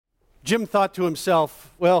Jim thought to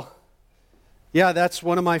himself, well, yeah, that's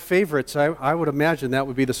one of my favorites. I would imagine that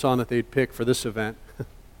would be the song that they'd pick for this event. And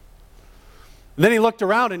then he looked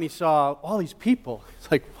around and he saw all these people.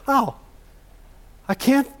 It's like, wow, I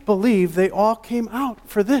can't believe they all came out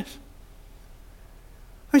for this.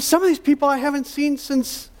 I mean, some of these people I haven't seen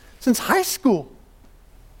since high school.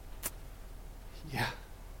 Yeah.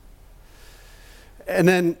 And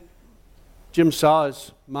then Jim saw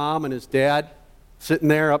his mom and his dad sitting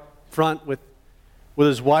there up front with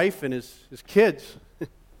his wife and his kids. He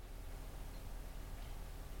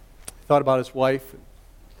thought about his wife.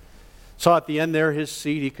 Saw at the end there his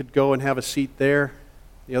seat. He could go and have a seat there,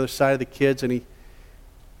 the other side of the kids. And he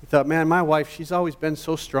thought, man, my wife, she's always been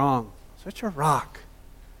so strong, such a rock.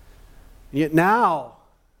 And yet now,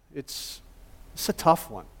 it's a tough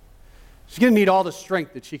one. She's going to need all the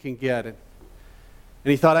strength that she can get. And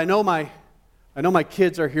he thought, I know my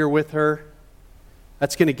kids are here with her.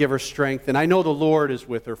 That's going to give her strength. And I know the Lord is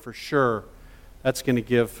with her for sure. That's going to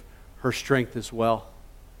give her strength as well.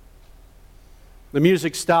 The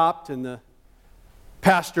music stopped and the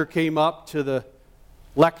pastor came up to the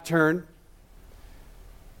lectern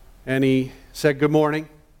and he said, good morning.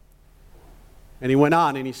 And he went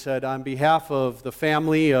on and he said, on behalf of the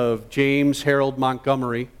family of James Harold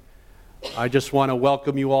Montgomery, I just want to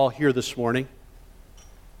welcome you all here this morning.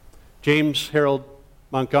 James Harold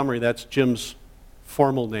Montgomery, that's Jim's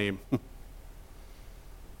formal name. And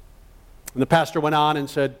the pastor went on and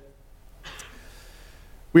said,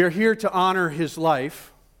 we are here to honor his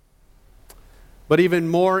life, but even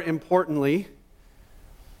more importantly,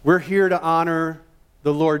 we're here to honor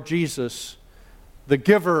the Lord Jesus, the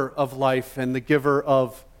giver of life and the giver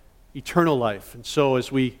of eternal life. And so as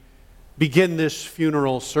we begin this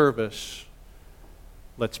funeral service,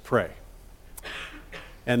 let's pray.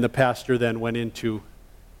 And the pastor then went into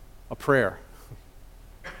a prayer.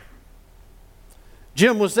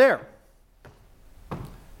 Jim was there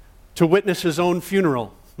to witness his own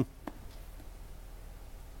funeral.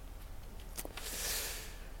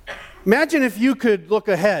 Imagine if you could look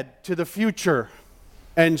ahead to the future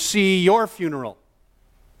and see your funeral.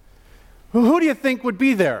 Who do you think would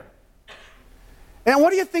be there? And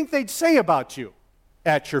what do you think they'd say about you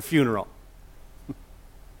at your funeral?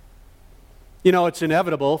 You know, it's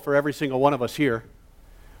inevitable for every single one of us here.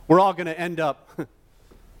 We're all going to end up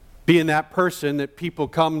being that person that people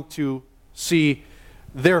come to see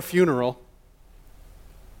their funeral.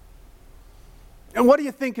 And what do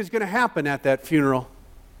you think is going to happen at that funeral?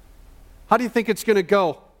 How do you think it's going to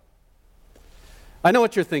go? I know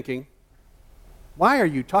what you're thinking. Why are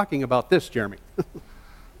you talking about this, Jeremy?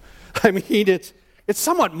 I mean, it's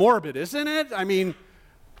somewhat morbid, isn't it? I mean,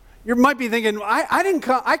 you might be thinking,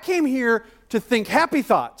 I came here to think happy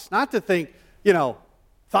thoughts, not to think,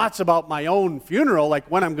 thoughts about my own funeral, like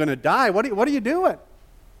when I'm going to die. What are you doing?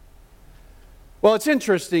 Well, it's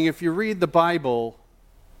interesting. If you read the Bible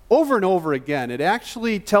over and over again, it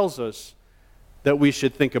actually tells us that we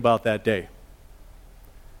should think about that day.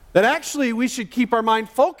 That actually we should keep our mind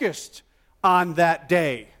focused on that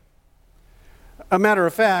day. A matter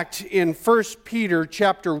of fact, in 1 Peter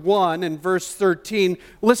chapter 1 and verse 13,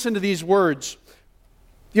 listen to these words.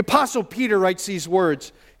 The Apostle Peter writes these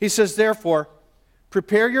words. He says, therefore,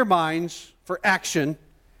 prepare your minds for action,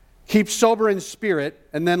 keep sober in spirit,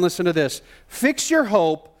 and then listen to this. Fix your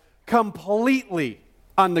hope completely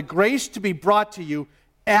on the grace to be brought to you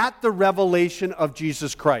at the revelation of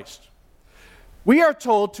Jesus Christ. We are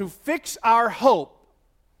told to fix our hope,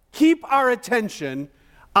 keep our attention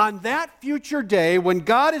on that future day when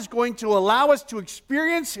God is going to allow us to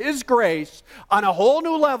experience His grace on a whole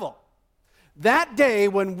new level. That day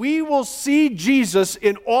when we will see Jesus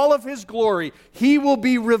in all of His glory, He will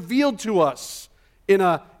be revealed to us in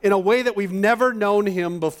a way that we've never known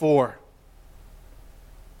Him before.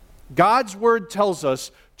 God's Word tells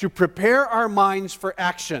us to prepare our minds for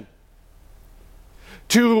action,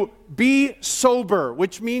 to be sober,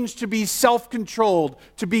 which means to be self-controlled,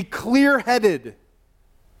 to be clear-headed,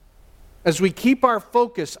 as we keep our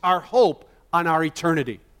focus, our hope on our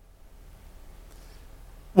eternity.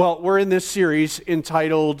 Well, we're in this series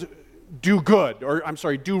entitled Do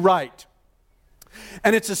Right.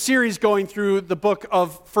 And it's a series going through the book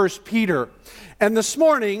of 1 Peter. And this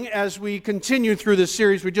morning, as we continue through this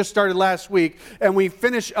series, we just started last week, and we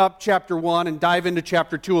finish up chapter 1 and dive into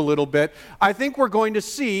chapter 2 a little bit, I think we're going to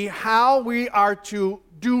see how we are to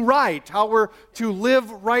do right, how we're to live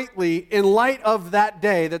rightly in light of that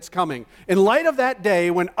day that's coming, in light of that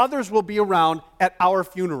day when others will be around at our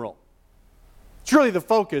funeral. It's really the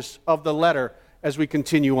focus of the letter as we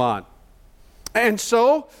continue on. And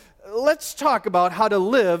so, let's talk about how to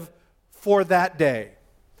live for that day.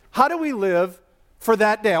 How do we live for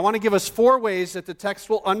that day? I want to give us 4 ways that the text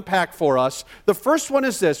will unpack for us. The first one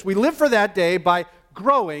is this: we live for that day by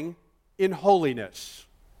growing in holiness.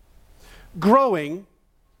 Growing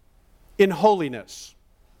in holiness.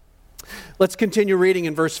 Let's continue reading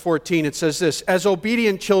in verse 14. It says this: as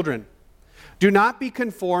obedient children, do not be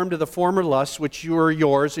conformed to the former lusts which were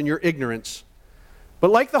yours in your ignorance.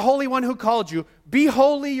 But like the Holy One who called you, be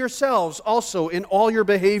holy yourselves also in all your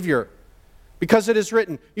behavior. Because it is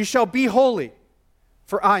written, you shall be holy,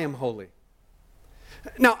 for I am holy.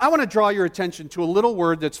 Now, I want to draw your attention to a little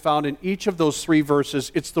word that's found in each of those 3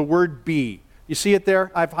 verses. It's the word be. You see it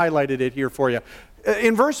there? I've highlighted it here for you.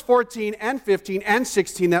 In verse 14 and 15 and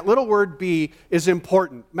 16, that little word be is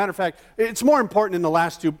important. Matter of fact, it's more important in the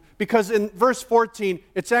last 2 because in verse 14,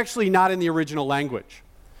 it's actually not in the original language.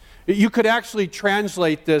 You could actually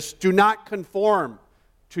translate this, do not conform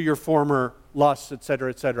to your former lusts, etc.,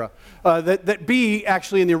 etc. That be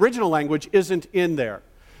actually in the original language isn't in there.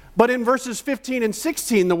 But in verses 15 and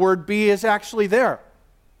 16, the word be is actually there.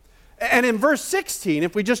 And in verse 16,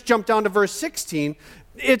 if we just jump down to verse 16,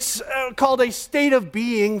 it's called a state of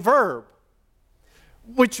being verb,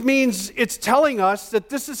 which means it's telling us that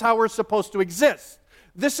this is how we're supposed to exist.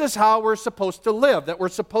 This is how we're supposed to live, that we're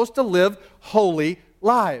supposed to live holy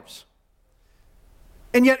lives.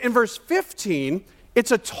 And yet in verse 15,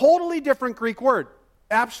 it's a totally different Greek word,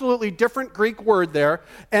 absolutely different Greek word there.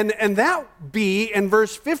 And that be in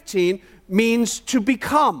verse 15 means to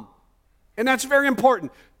become. And that's very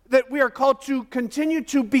important, that we are called to continue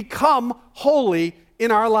to become holy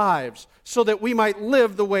in our lives so that we might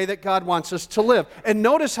live the way that God wants us to live. And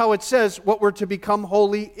notice how it says what we're to become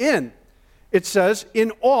holy in. It says,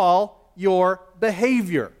 in all your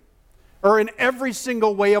behavior, or in every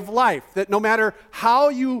single way of life, that no matter how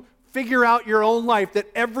you figure out your own life, that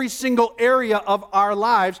every single area of our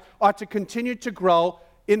lives ought to continue to grow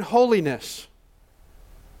in holiness.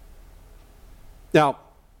 Now,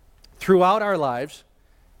 throughout our lives,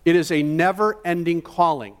 it is a never-ending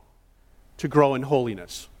calling to grow in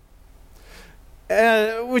holiness,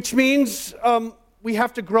 which means we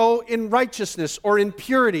have to grow in righteousness or in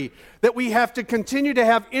purity, that we have to continue to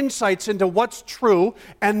have insights into what's true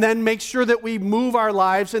and then make sure that we move our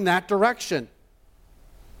lives in that direction.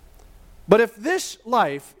 But if this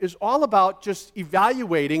life is all about just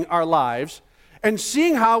evaluating our lives and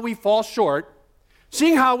seeing how we fall short,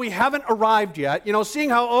 seeing how we haven't arrived yet, seeing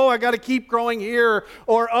how, I got to keep growing here,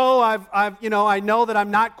 or, I know that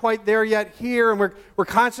I'm not quite there yet here, and we're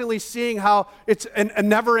constantly seeing how it's a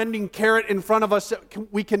never-ending carrot in front of us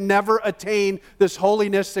that we can never attain this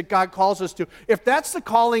holiness that God calls us to. If that's the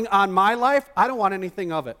calling on my life, I don't want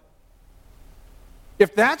anything of it.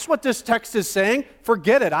 If that's what this text is saying,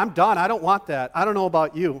 forget it. I'm done. I don't want that. I don't know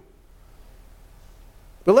about you.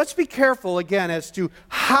 But let's be careful again as to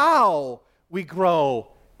how we grow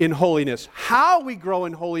in holiness. How we grow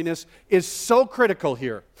in holiness is so critical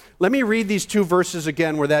here. Let me read these 2 verses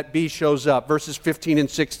again where that be shows up, verses 15 and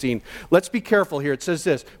 16. Let's be careful here. It says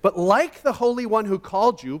this: but like the Holy One who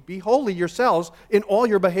called you, be holy yourselves in all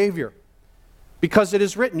your behavior. Because it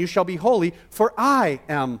is written, you shall be holy, for I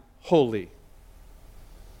am holy.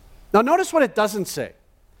 Now notice what it doesn't say.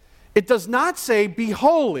 It does not say be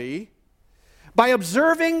holy by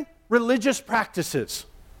observing religious practices.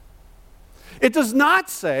 It does not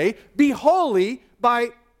say, be holy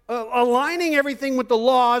by aligning everything with the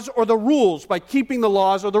laws or the rules, by keeping the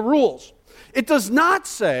laws or the rules. It does not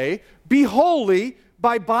say, be holy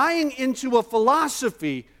by buying into a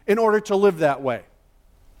philosophy in order to live that way.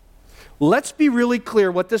 Let's be really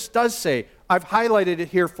clear what this does say. I've highlighted it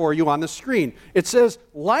here for you on the screen. It says,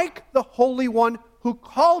 like the Holy One who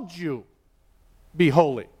called you, be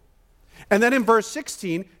holy. And then in verse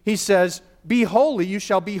 16, he says, be holy, you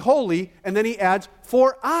shall be holy. And then he adds,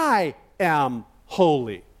 for I am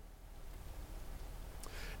holy.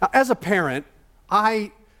 Now, as a parent,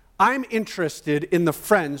 I'm interested in the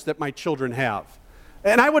friends that my children have.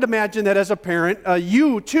 And I would imagine that as a parent,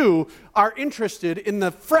 you too are interested in the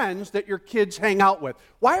friends that your kids hang out with.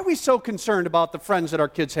 Why are we so concerned about the friends that our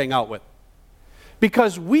kids hang out with?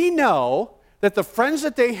 Because we know that the friends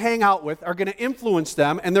that they hang out with are going to influence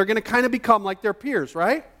them, and they're going to kind of become like their peers,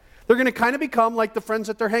 right? They're going to kind of become like the friends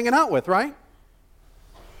that they're hanging out with, right?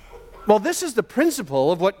 Well, this is the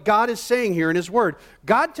principle of what God is saying here in His Word.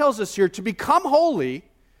 God tells us here to become holy,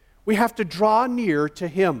 we have to draw near to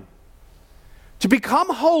Him. To become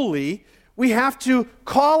holy, we have to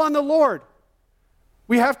call on the Lord.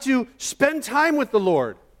 We have to spend time with the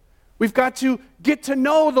Lord. We've got to get to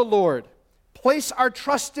know the Lord. Place our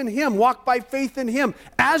trust in Him. Walk by faith in Him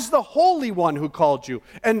as the Holy One who called you.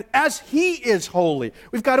 And as He is holy,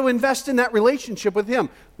 we've got to invest in that relationship with Him.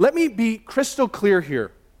 let me be crystal clear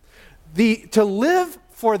here. To live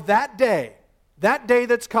for that day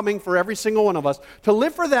that's coming for every single one of us, to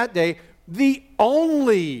live for that day, the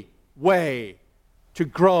only way to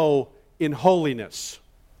grow in holiness,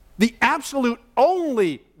 the absolute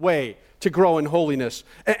only way to grow in holiness.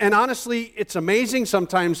 And honestly, it's amazing.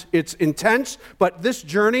 Sometimes it's intense. But this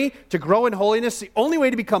journey to grow in holiness, the only way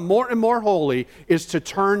to become more and more holy is to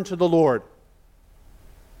turn to the Lord.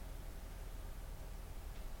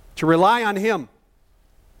 To rely on Him.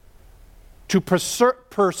 To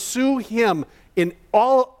pursue Him in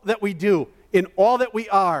all that we do, in all that we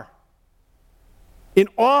are, in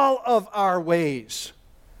all of our ways,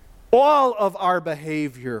 all of our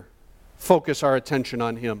behavior. Focus our attention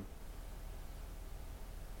on Him.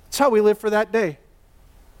 That's how we live for that day.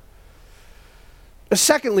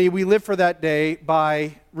 Secondly, we live for that day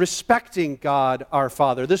by respecting God our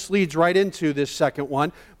Father. This leads right into this second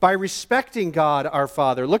one. By respecting God our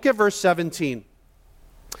Father. Look at verse 17.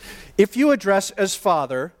 If you address as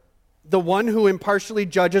Father the one who impartially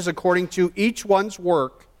judges according to each one's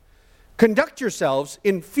work, conduct yourselves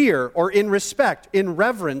in fear or in respect, in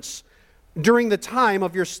reverence, during the time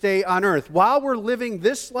of your stay on earth. While we're living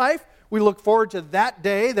this life, we look forward to that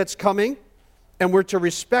day that's coming, and we're to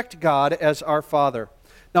respect God as our Father.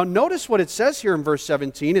 Now, notice what it says here in verse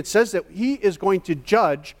 17. It says that He is going to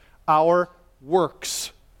judge our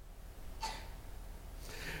works.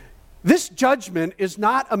 This judgment is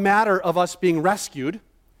not a matter of us being rescued.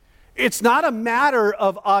 It's not a matter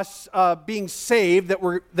of us being saved, that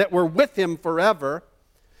we're with Him forever.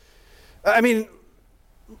 I mean,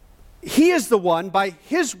 He is the one, by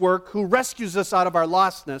His work, who rescues us out of our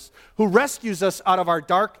lostness, who rescues us out of our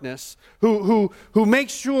darkness, who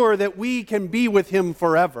makes sure that we can be with Him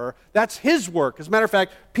forever. That's His work. As a matter of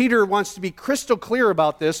fact, Peter wants to be crystal clear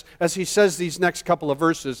about this as he says these next couple of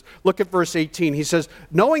verses. Look at verse 18. He says,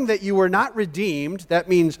 knowing that you were not redeemed, that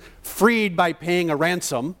means freed by paying a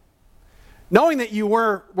ransom, knowing that you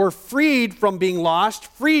were freed from being lost,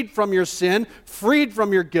 freed from your sin, freed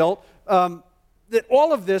from your guilt, that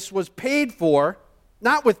all of this was paid for,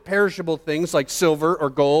 not with perishable things like silver or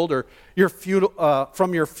gold or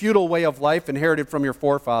from your feudal way of life inherited from your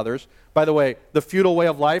forefathers. By the way, the feudal way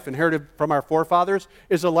of life inherited from our forefathers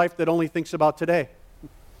is a life that only thinks about today.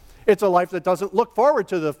 It's a life that doesn't look forward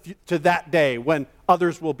to that day when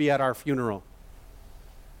others will be at our funeral.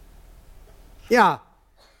 Yeah,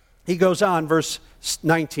 he goes on, verse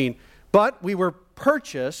 19. But we were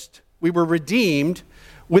purchased, we were redeemed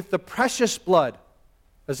with the precious blood,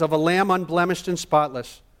 as of a lamb unblemished and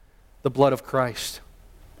spotless, the blood of Christ.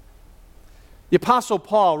 The Apostle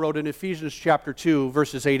Paul wrote in Ephesians chapter 2,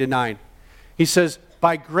 verses 8 and 9. He says,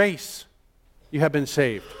 by grace you have been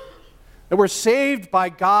saved. That we're saved by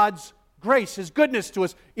God's grace, His goodness to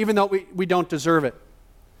us, even though we don't deserve it.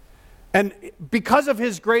 And because of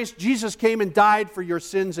His grace, Jesus came and died for your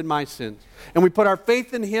sins and my sins. And we put our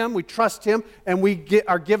faith in Him, we trust Him, and we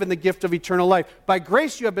are given the gift of eternal life. By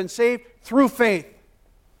grace you have been saved through faith.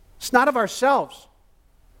 It's not of ourselves,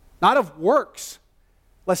 not of works,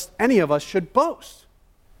 lest any of us should boast.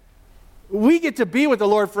 We get to be with the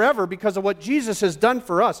Lord forever because of what Jesus has done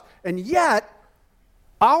for us. And yet,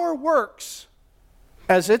 our works,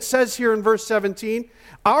 as it says here in verse 17,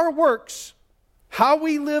 our works, how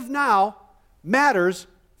we live now, matters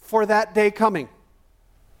for that day coming.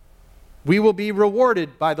 We will be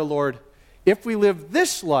rewarded by the Lord if we live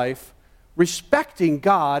this life respecting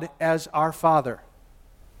God as our Father.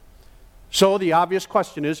 So the obvious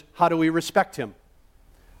question is, how do we respect Him?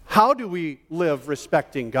 How do we live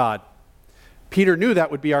respecting God? Peter knew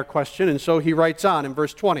that would be our question, and so he writes on in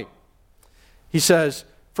verse 20. He says,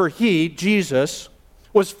 for He, Jesus,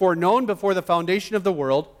 was foreknown before the foundation of the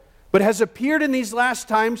world, but has appeared in these last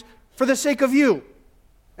times for the sake of you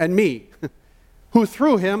and me, who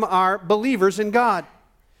through Him are believers in God,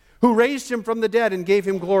 who raised Him from the dead and gave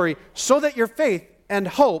Him glory, so that your faith and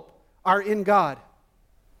hope are in God.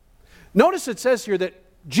 Notice it says here that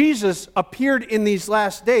Jesus appeared in these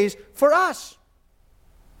last days for us.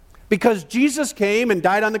 Because Jesus came and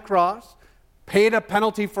died on the cross, paid a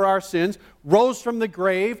penalty for our sins, rose from the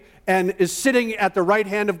grave, and is sitting at the right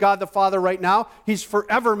hand of God the Father right now. He's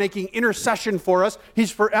forever making intercession for us.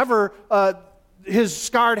 He's forever, His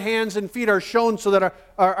scarred hands and feet are shown so that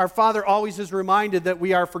our Father always is reminded that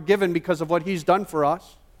we are forgiven because of what He's done for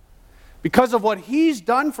us. Because of what He's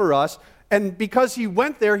done for us, and because He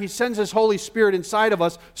went there, He sends His Holy Spirit inside of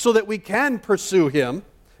us so that we can pursue Him.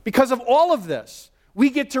 Because of all of this, we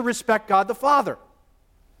get to respect God the Father.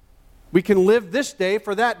 We can live this day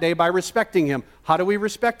for that day by respecting Him. How do we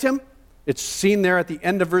respect Him? It's seen there at the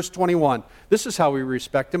end of verse 21. This is how we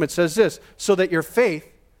respect Him. It says this, so that your faith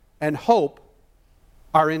and hope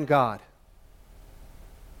are in God.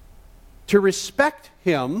 To respect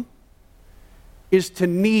Him is to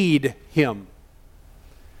need Him.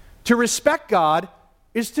 To respect God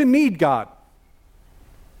is to need God.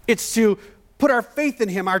 It's to put our faith in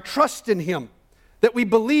Him, our trust in Him, that we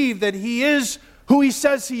believe that He is who He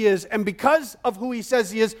says He is, and because of who He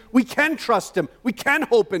says He is, we can trust Him, we can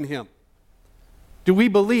hope in Him. Do we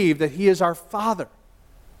believe that He is our Father?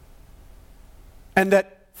 And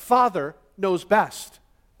that Father knows best,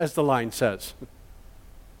 as the line says.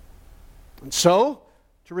 And so,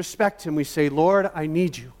 to respect Him, we say, Lord, I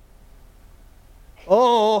need You.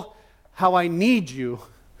 Oh, how I need You.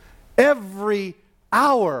 Every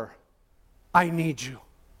hour I need You.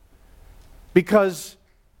 Because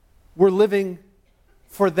we're living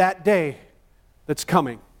for that day that's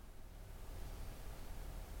coming.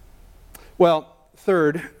 Well,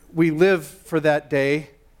 third, we live for that day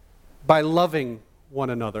by loving one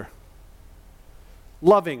another.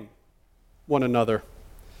 Loving one another.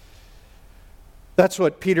 That's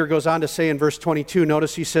what Peter goes on to say in verse 22.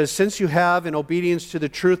 Notice he says, since you have, in obedience to the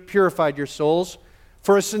truth, purified your souls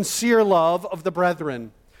for a sincere love of the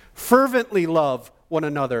brethren, fervently love one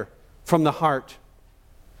another from the heart.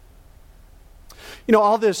 You know,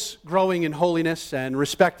 all this growing in holiness and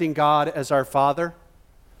respecting God as our Father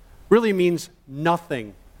really means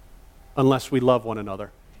nothing unless we love one another.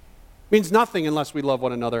 It means nothing unless we love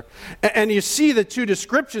one another. And you see the two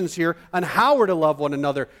descriptions here on how we're to love one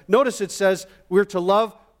another. Notice it says we're to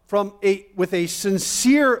love with a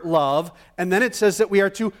sincere love, and then it says that we are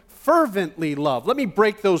to fervently love. Let me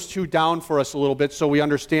break those two down for us a little bit so we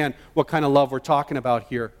understand what kind of love we're talking about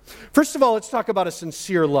here. First of all, let's talk about a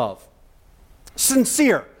sincere love.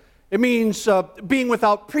 Sincere. It means being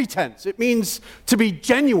without pretense. It means to be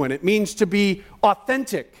genuine. It means to be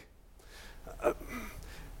authentic.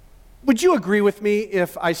 Would you agree with me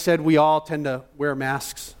if I said we all tend to wear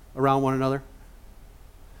masks around one another?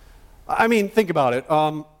 I mean, think about it.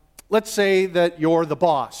 Let's say that you're the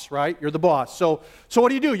boss, right? You're the boss. So what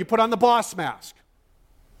do? You put on the boss mask.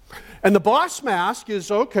 And the boss mask is,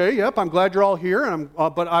 okay, yep, I'm glad you're all here, and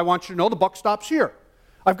but I want you to know the buck stops here.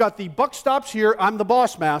 I've got the buck stops here, I'm the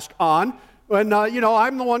boss mask on, and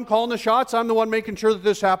I'm the one calling the shots, I'm the one making sure that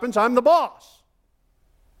this happens, I'm the boss.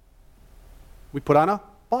 We put on a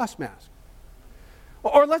boss mask.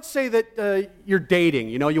 Or let's say that you're dating,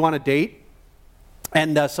 you want to date,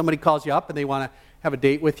 and somebody calls you up and they want to have a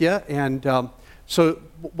date with you, and so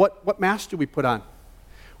what mask do we put on?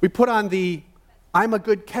 We put on the I'm a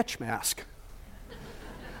good catch mask.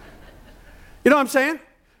 You know what I'm saying?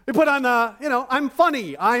 We put on the, I'm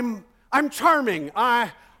funny, I'm charming,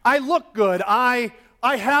 I look good, I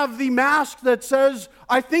have the mask that says,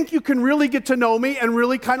 I think you can really get to know me and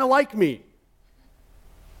really kind of like me.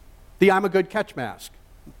 The I'm a good catch mask.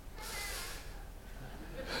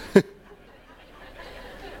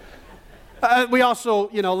 We also,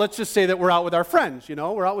 let's just say that we're out with our friends,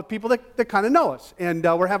 we're out with people that kind of know us, and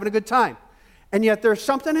we're having a good time. And yet there's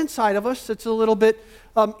something inside of us that's a little bit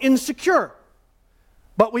insecure.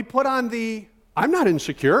 But we put on the, I'm not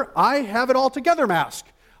insecure, I have it all together mask.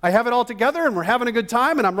 I have it all together, and we're having a good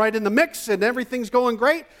time, and I'm right in the mix, and everything's going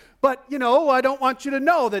great. But, I don't want you to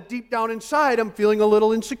know that deep down inside I'm feeling a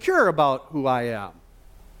little insecure about who I am.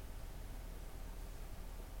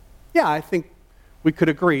 Yeah, I think we could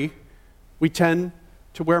agree. We tend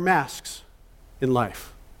to wear masks in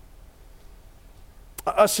life.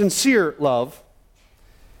 A sincere love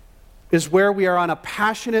is where we are on a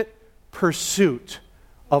passionate pursuit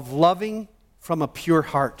of loving from a pure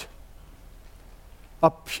heart.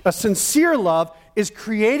 A sincere love is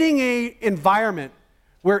creating an environment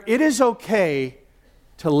where it is okay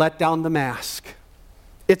to let down the mask.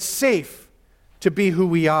 It's safe to be who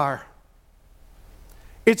we are.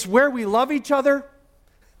 It's where we love each other,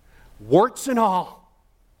 warts and all.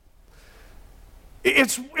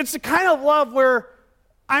 It's the kind of love where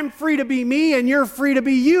I'm free to be me and you're free to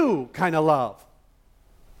be you kind of love.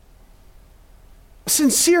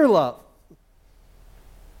 Sincere love.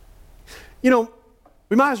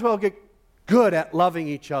 We might as well get good at loving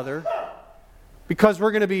each other because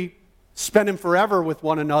we're going to be spending forever with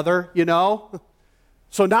one another,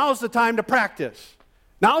 So now's the time to practice.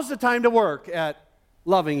 Now's the time to work at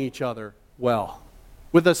loving each other well,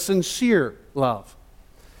 with a sincere love.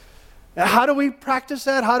 How do we practice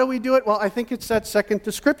that? How do we do it? Well, I think it's that second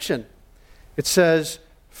description. It says,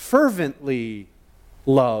 fervently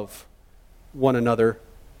love one another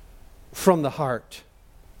from the heart.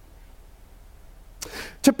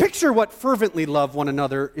 To picture what fervently love one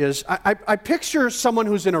another is, I picture someone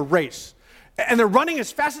who's in a race. And they're running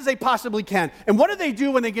as fast as they possibly can. And what do they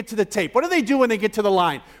do when they get to the tape? What do they do when they get to the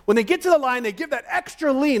line? When they get to the line, they give that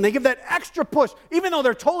extra lean. They give that extra push. Even though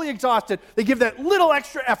they're totally exhausted, they give that little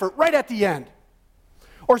extra effort right at the end.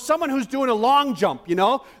 Or someone who's doing a long jump,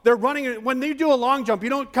 they're running. When they do a long jump, you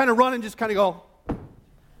don't kind of run and just kind of go.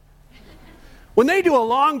 When they do a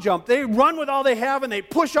long jump, they run with all they have and they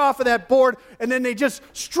push off of that board and then they just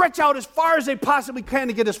stretch out as far as they possibly can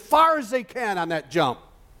to get as far as they can on that jump.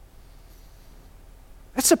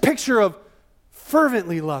 That's a picture of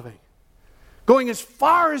fervently loving. Going as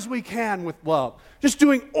far as we can with love. Just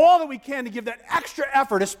doing all that we can to give that extra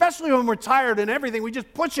effort, especially when we're tired and everything. We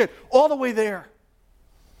just push it all the way there.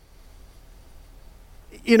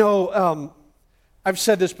 I've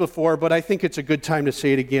said this before, but I think it's a good time to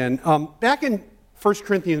say it again. Back in 1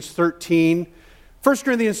 Corinthians 13, 1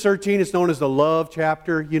 Corinthians 13 is known as the love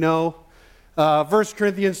chapter, 1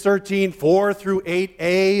 Corinthians 13, 4 through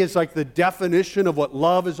 8a is like the definition of what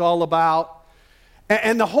love is all about.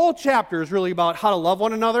 And the whole chapter is really about how to love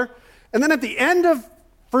one another. And then at the end of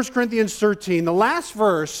 1 Corinthians 13, the last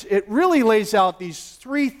verse, it really lays out these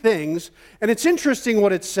three things. And it's interesting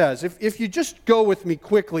what it says. If you just go with me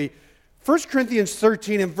quickly, 1 Corinthians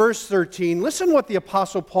 13 and verse 13, listen what the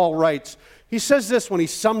Apostle Paul writes. He says this when he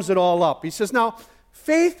sums it all up. He says, now,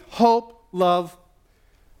 faith, hope, love,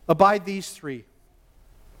 abide these three.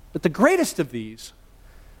 But the greatest of these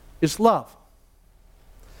is love.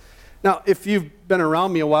 Now, if you've been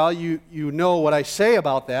around me a while, you know what I say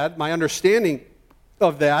about that. My understanding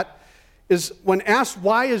of that is when asked,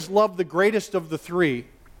 why is love the greatest of the three?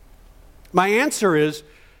 My answer is,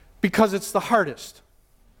 because it's the hardest.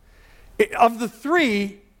 Of the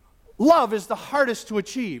three, love is the hardest to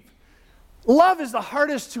achieve. Love is the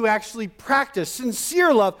hardest to actually practice.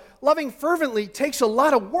 Sincere love, loving fervently, takes a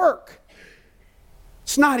lot of work.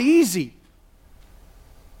 It's not easy.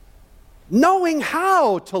 Knowing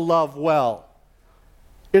how to love well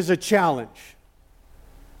is a challenge.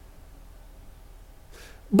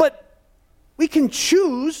 But we can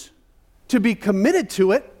choose to be committed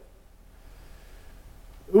to it.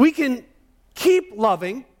 We can keep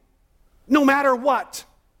loving no matter what,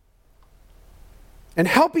 and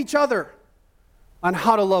help each other on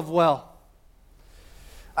how to love well.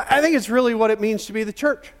 I think it's really what it means to be the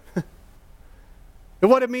church, and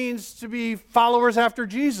what it means to be followers after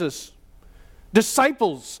Jesus,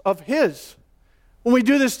 disciples of His. When we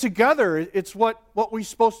do this together, it's what we're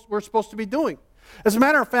supposed to be doing. As a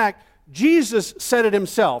matter of fact, Jesus said it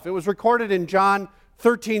Himself. It was recorded in John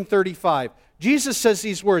 13:35. Jesus says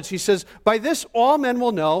these words. He says, "By this all men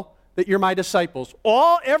will know that you're my disciples."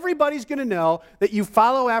 Everybody's going to know that you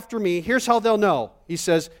follow after me. Here's how they'll know. He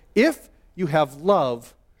says, if you have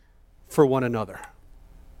love for one another.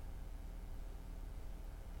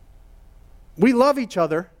 We love each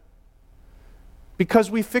other because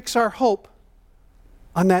we fix our hope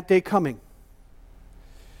on that day coming.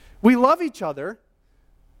 We love each other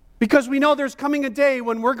because we know there's coming a day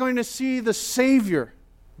when we're going to see the Savior,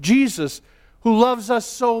 Jesus, who loves us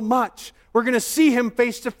so much. We're going to see Him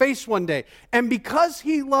face to face one day. And because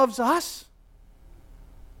He loves us,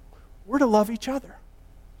 we're to love each other.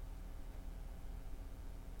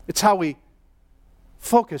 It's how we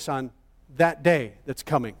focus on that day that's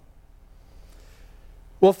coming.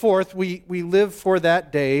 Well, fourth, we live for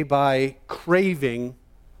that day by craving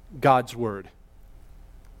God's Word.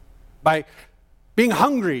 By being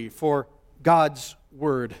hungry for God's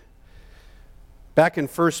Word. Back in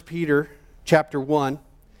 1 Peter chapter 1,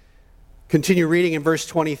 continue reading in verse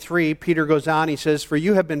 23, Peter goes on, he says, "For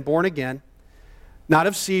you have been born again, not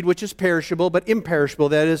of seed which is perishable, but imperishable,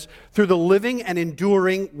 that is, through the living and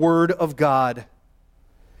enduring Word of God.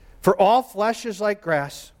 For all flesh is like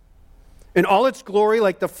grass, and all its glory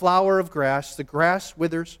like the flower of grass. The grass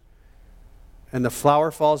withers, and the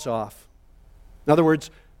flower falls off." In other words,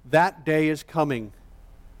 that day is coming.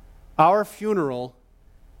 Our funeral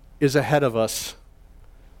is ahead of us.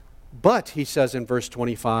 But, he says in verse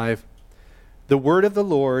 25, the word of the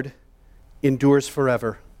Lord endures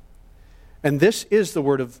forever. And this is the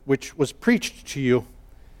word of which was preached to you.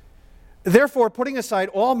 Therefore, putting aside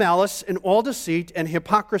all malice and all deceit and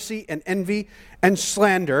hypocrisy and envy and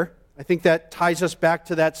slander, I think that ties us back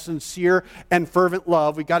to that sincere and fervent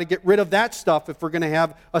love. We've got to get rid of that stuff if we're going to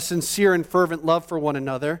have a sincere and fervent love for one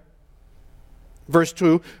another. Verse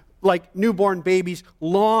 2, like newborn babies,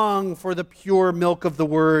 long for the pure milk of the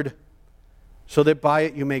word, so that by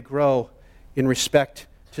it you may grow in respect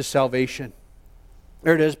to salvation.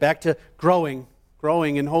 There it is, back to growing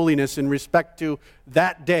in holiness in respect to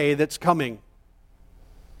that day that's coming.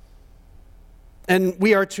 And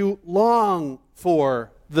we are to long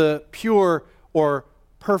for the pure or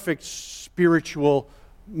perfect spiritual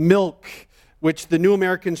milk, which the New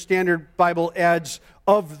American Standard Bible adds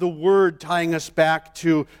of the Word, tying us back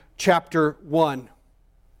to chapter 1.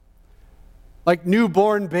 Like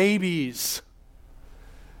newborn babies.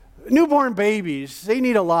 Newborn babies, they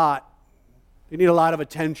need a lot. They need a lot of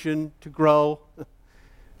attention to grow.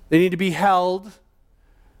 They need to be held.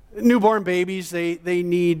 Newborn babies, they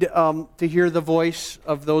need to hear the voice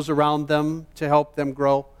of those around them to help them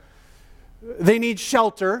grow. They need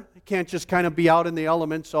shelter. They can't just kind of be out in the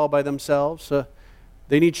elements all by themselves.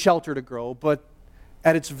 They need shelter to grow. But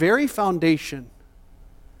at its very foundation,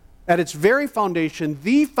 the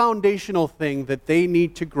foundational thing that they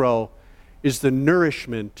need to grow is the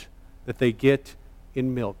nourishment that they get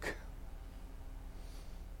in milk.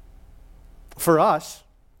 For us,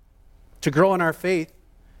 to grow in our faith,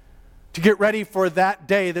 to get ready for that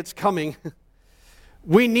day that's coming,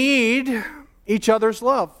 we need each other's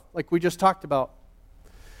love, like we just talked about.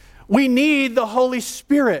 We need the Holy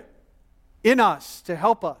Spirit in us to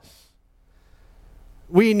help us.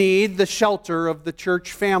 We need the shelter of the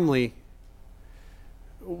church family.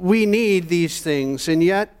 We need these things, and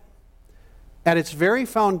yet, at its very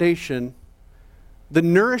foundation, the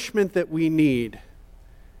nourishment that we need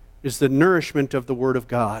is the nourishment of the Word of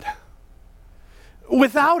God.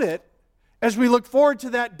 Without it, as we look forward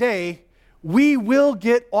to that day, we will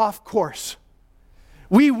get off course.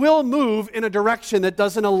 We will move in a direction that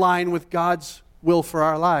doesn't align with God's will for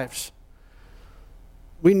our lives.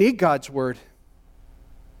 We need God's Word.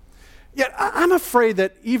 Yet I'm afraid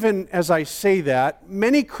that even as I say that,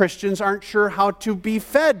 many Christians aren't sure how to be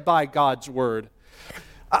fed by God's Word.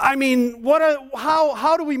 I mean,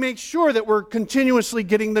 how do we make sure that we're continuously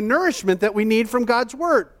getting the nourishment that we need from God's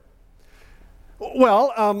Word?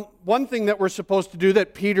 Well, one thing that we're supposed to do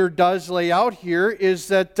that Peter does lay out here is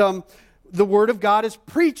that the Word of God is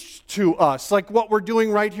preached to us, like what we're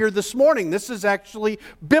doing right here this morning. This is actually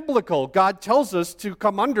biblical. God tells us to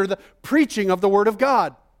come under the preaching of the Word of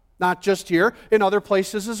God, not just here, in other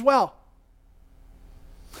places as well.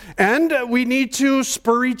 And we need to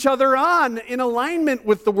spur each other on in alignment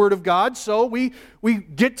with the Word of God, so we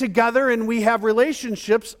get together and we have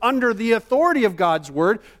relationships under the authority of God's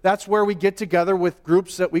Word. That's where we get together with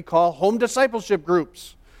groups that we call home discipleship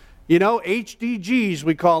groups. You know, HDGs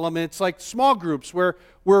we call them. It's like small groups where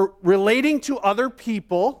we're relating to other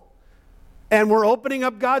people and we're opening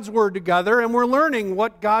up God's Word together and we're learning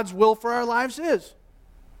what God's will for our lives is.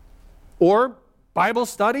 Or Bible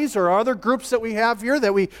studies or other groups that we have here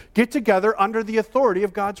that we get together under the authority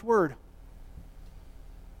of God's Word.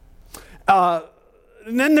 And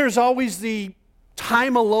then there's always the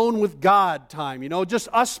time alone with God time, just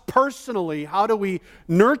us personally. How do we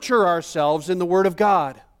nurture ourselves in the Word of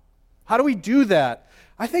God? How do we do that?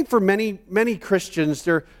 I think for many, many Christians,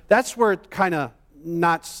 that's where it's kind of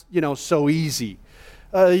not, so easy.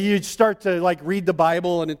 You start to read the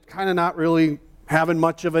Bible and it's kind of not really having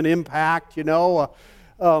much of an impact,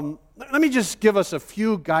 Let me just give us a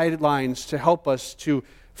few guidelines to help us to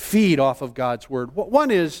feed off of God's Word.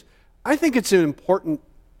 One is, I think it's an important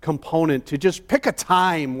component to just pick a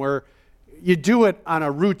time where you do it on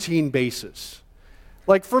a routine basis.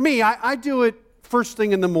 Like for me, I do it first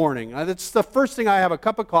thing in the morning. It's the first thing I have a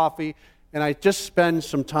cup of coffee and I just spend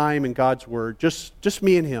some time in God's Word, just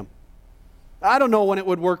me and Him. I don't know when it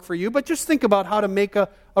would work for you, but just think about how to make a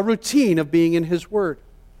routine of being in His Word.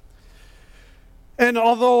 And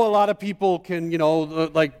although a lot of people can,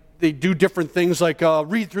 they do different things like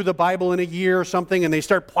read through the Bible in a year or something and they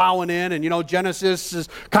start plowing in and, Genesis is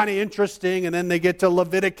kind of interesting and then they get to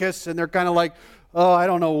Leviticus and they're kind of like, oh, I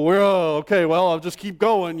don't know, okay, well, I'll just keep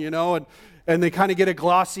going, and they kind of get a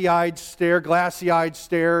glassy-eyed stare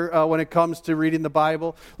when it comes to reading the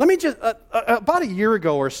Bible. Let me just, about a year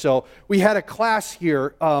ago or so, we had a class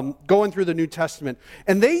here going through the New Testament,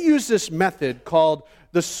 and they use this method called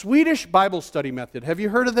the Swedish Bible study method. Have you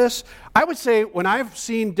heard of this? I would say when I've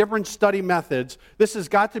seen different study methods, this has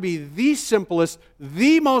got to be the simplest,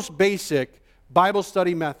 the most basic Bible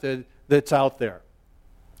study method that's out there.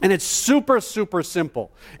 And it's super, super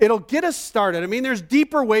simple. It'll get us started. I mean, there's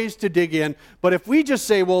deeper ways to dig in, but if we just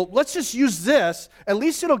say, well, let's just use this, at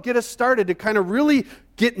least it'll get us started to kind of really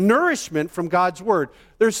get nourishment from God's Word.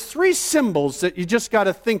 There's 3 symbols that you just got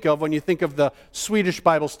to think of when you think of the Swedish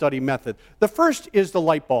Bible study method. The first is the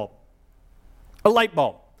light bulb. A light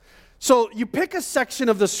bulb. So you pick a section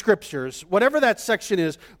of the Scriptures, whatever that section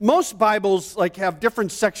is. Most Bibles have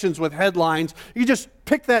different sections with headlines. You just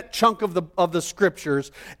pick that chunk of the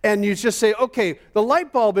Scriptures, and you just say, okay, the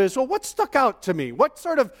light bulb is, well, what stuck out to me? What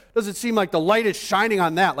sort of does it seem like the light is shining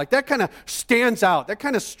on that? Like that kind of stands out. That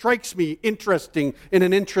kind of strikes me in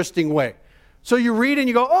an interesting way. So you read and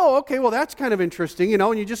you go, oh, okay, well, that's kind of interesting,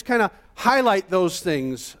 and you just kind of highlight those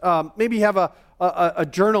things. Maybe you have a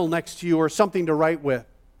journal next to you or something to write with.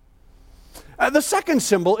 The second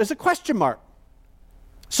symbol is a question mark.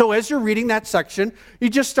 So as you're reading that section, you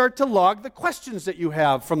just start to log the questions that you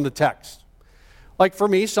have from the text. Like for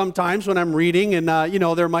me, sometimes when I'm reading and,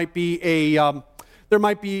 there might be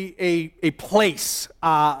a place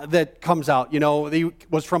that comes out, it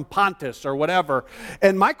was from Pontus or whatever.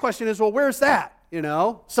 And my question is, well, where's that?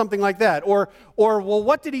 Something like that. Or, well,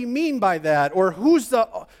 what did he mean by that? Or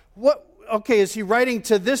is he writing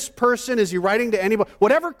to this person? Is he writing to anybody?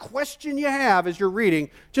 Whatever question you have as you're reading,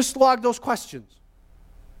 just log those questions.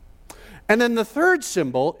 And then the third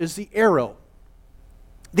symbol is the arrow.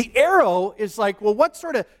 The arrow is like, well, what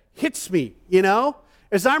sort of hits me,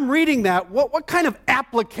 As I'm reading that, what kind of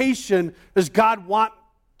application does God want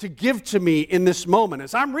to give to me in this moment?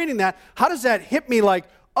 As I'm reading that, how does that hit me like,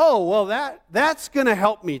 oh, well, that's going to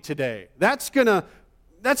help me today. That's going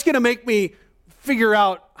to make me figure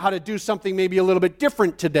out how to do something maybe a little bit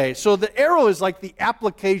different today. So the arrow is like the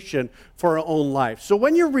application for our own life. So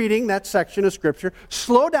when you're reading that section of Scripture,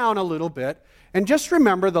 slow down a little bit and just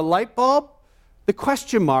remember the light bulb, the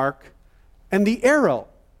question mark, and the arrow.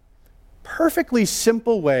 Perfectly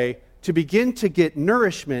simple way to begin to get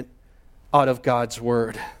nourishment out of God's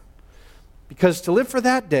Word. Because to live for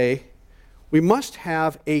that day, we must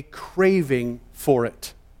have a craving for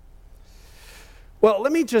it. Well,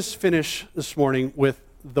 let me just finish this morning with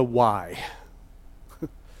the why.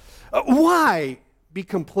 Why be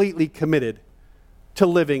completely committed to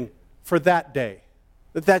living for that day?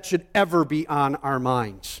 That should ever be on our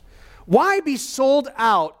minds. Why be sold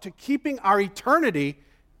out to keeping our eternity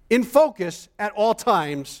in focus at all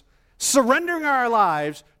times, surrendering our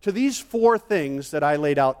lives to these 4 things that I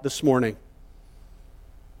laid out this morning?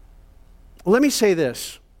 Let me say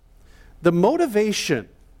this. The motivation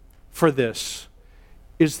for this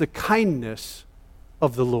is the kindness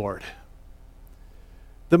of the Lord.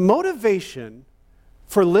 The motivation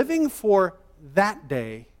for living for that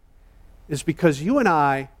day is because you and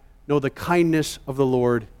I know the kindness of the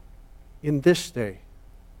Lord in this day.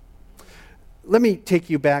 Let me take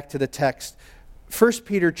you back to the text. 1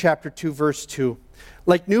 Peter chapter 2, verse 2.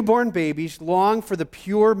 Like newborn babies, long for the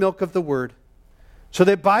pure milk of the word, so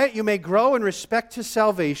that by it you may grow in respect to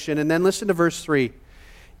salvation. And then listen to verse 3.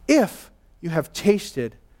 If you have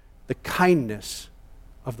tasted the kindness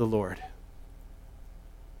of the Lord.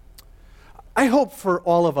 I hope for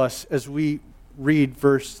all of us as we read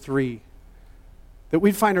verse 3 that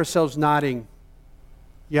we find ourselves nodding,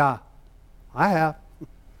 yeah, I have.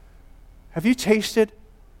 Have you tasted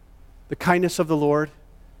the kindness of the Lord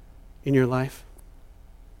in your life?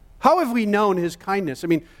 How have we known His kindness? I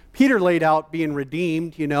mean, Peter laid out being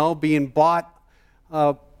redeemed, being bought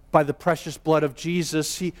by the precious blood of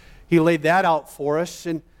Jesus. He laid that out for us,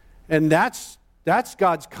 and that's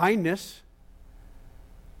God's kindness.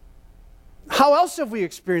 How else have we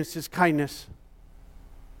experienced His kindness?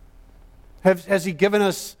 Has He given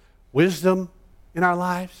us wisdom in our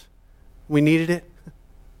lives? We needed it.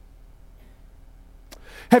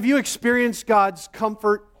 Have you experienced God's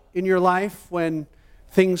comfort in your life when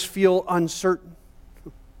things feel uncertain?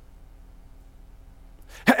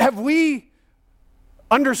 Have we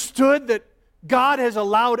understood that God has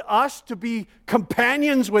allowed us to be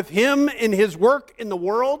companions with Him in His work in the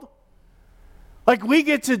world? Like we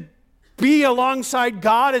get to be alongside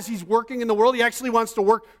God as He's working in the world. He actually wants to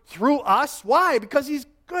work through us. Why? Because He's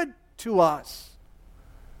good to us.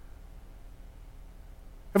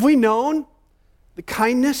 Have we known the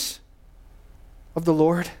kindness of the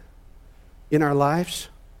Lord in our lives?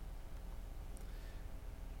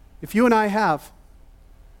 If you and I have,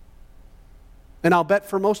 and I'll bet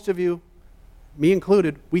for most of you, me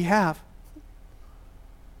included, we have,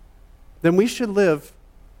 then we should live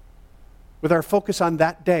with our focus on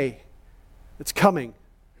that day that's coming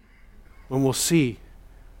when we'll see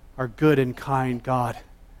our good and kind God.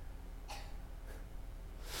 A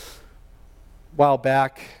while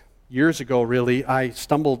back, years ago really, I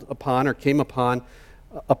stumbled upon or came upon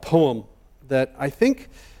a poem that I think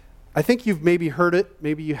you've maybe heard it,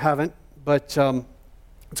 maybe you haven't, but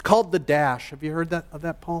it's called The Dash. Have you heard of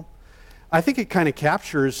that poem? I think it kind of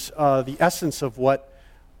captures the essence of what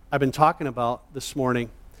I've been talking about this morning.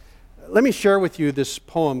 Let me share with you this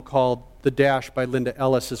poem called The Dash by Linda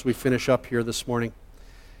Ellis as we finish up here this morning.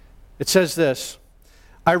 It says this: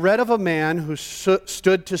 I read of a man who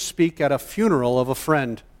stood to speak at a funeral of a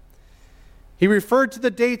friend. He referred to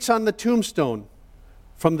the dates on the tombstone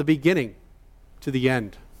from the beginning to the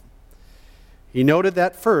end. He noted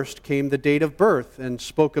that first came the date of birth and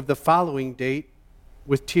spoke of the following date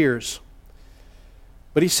with tears.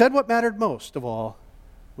 But he said what mattered most of all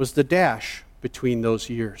was the dash between those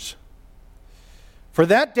years. For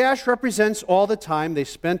that dash represents all the time they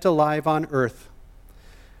spent alive on earth.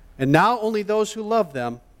 And now only those who love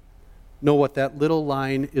them know what that little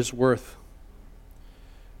line is worth.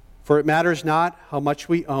 For it matters not how much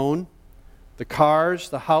we own, the cars,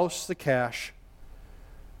 the house, the cash.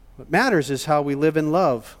 What matters is how we live in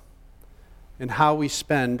love and how we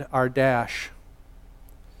spend our dash.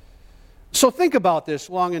 So think about this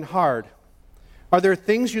long and hard. Are there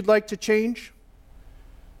things you'd like to change?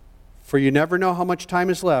 For you never know how much time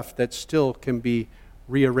is left that still can be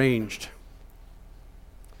rearranged.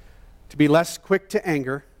 To be less quick to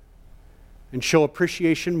anger and show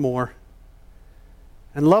appreciation more,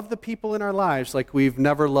 and love the people in our lives like we've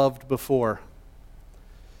never loved before.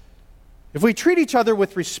 If we treat each other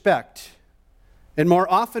with respect and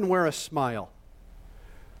more often wear a smile,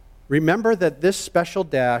 remember that this special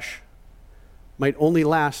dash might only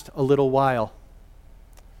last a little while.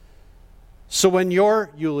 So when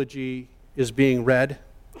your eulogy is being read,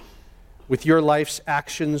 with your life's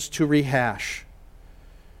actions to rehash,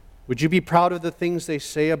 would you be proud of the things they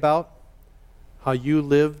say about how you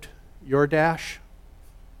lived your dash?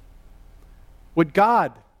 Would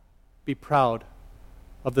God be proud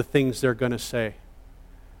of the things they're going to say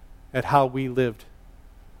at how we lived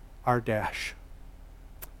our dash?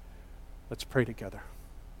 Let's pray together.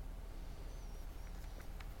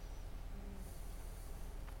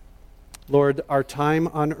 Lord, our time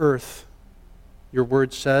on earth, your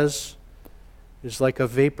word says, is like a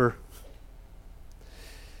vapor,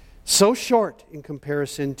 so short in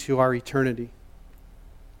comparison to our eternity.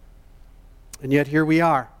 And yet here we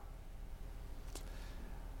are.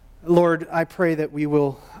 Lord, I pray that we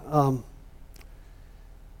will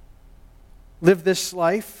live this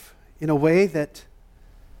life in a way that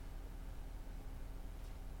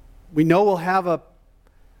we know will have a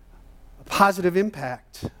positive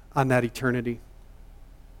impact on that eternity.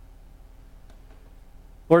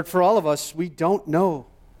 Lord, for all of us, we don't know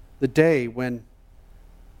the day when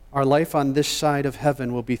our life on this side of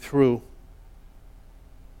heaven will be through.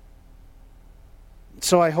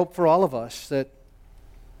 So I hope for all of us that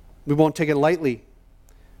we won't take it lightly,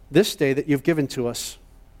 this day that you've given to us.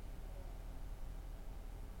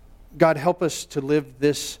 God, help us to live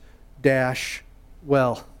this dash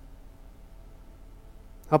well.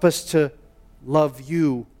 Help us to love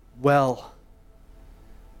you well.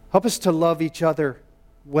 Help us to love each other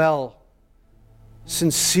well,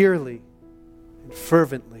 sincerely and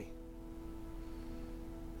fervently.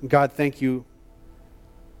 And God, thank you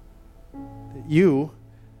that you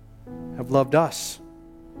have loved us.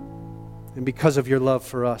 And because of your love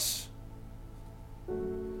for us,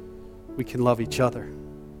 we can love each other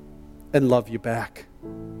and love you back.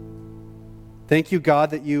 Thank you,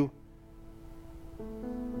 God, that you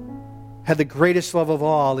had the greatest love of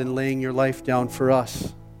all in laying your life down for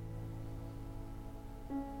us.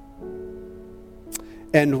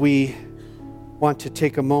 And we want to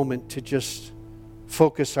take a moment to just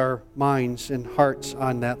focus our minds and hearts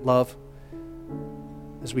on that love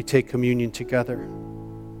as we take communion together.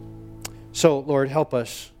 So, Lord, help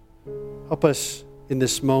us. Help us in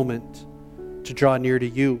this moment to draw near to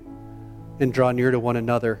you and draw near to one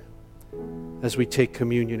another as we take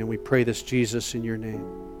communion. And we pray this, Jesus, in your name.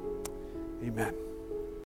 Amen.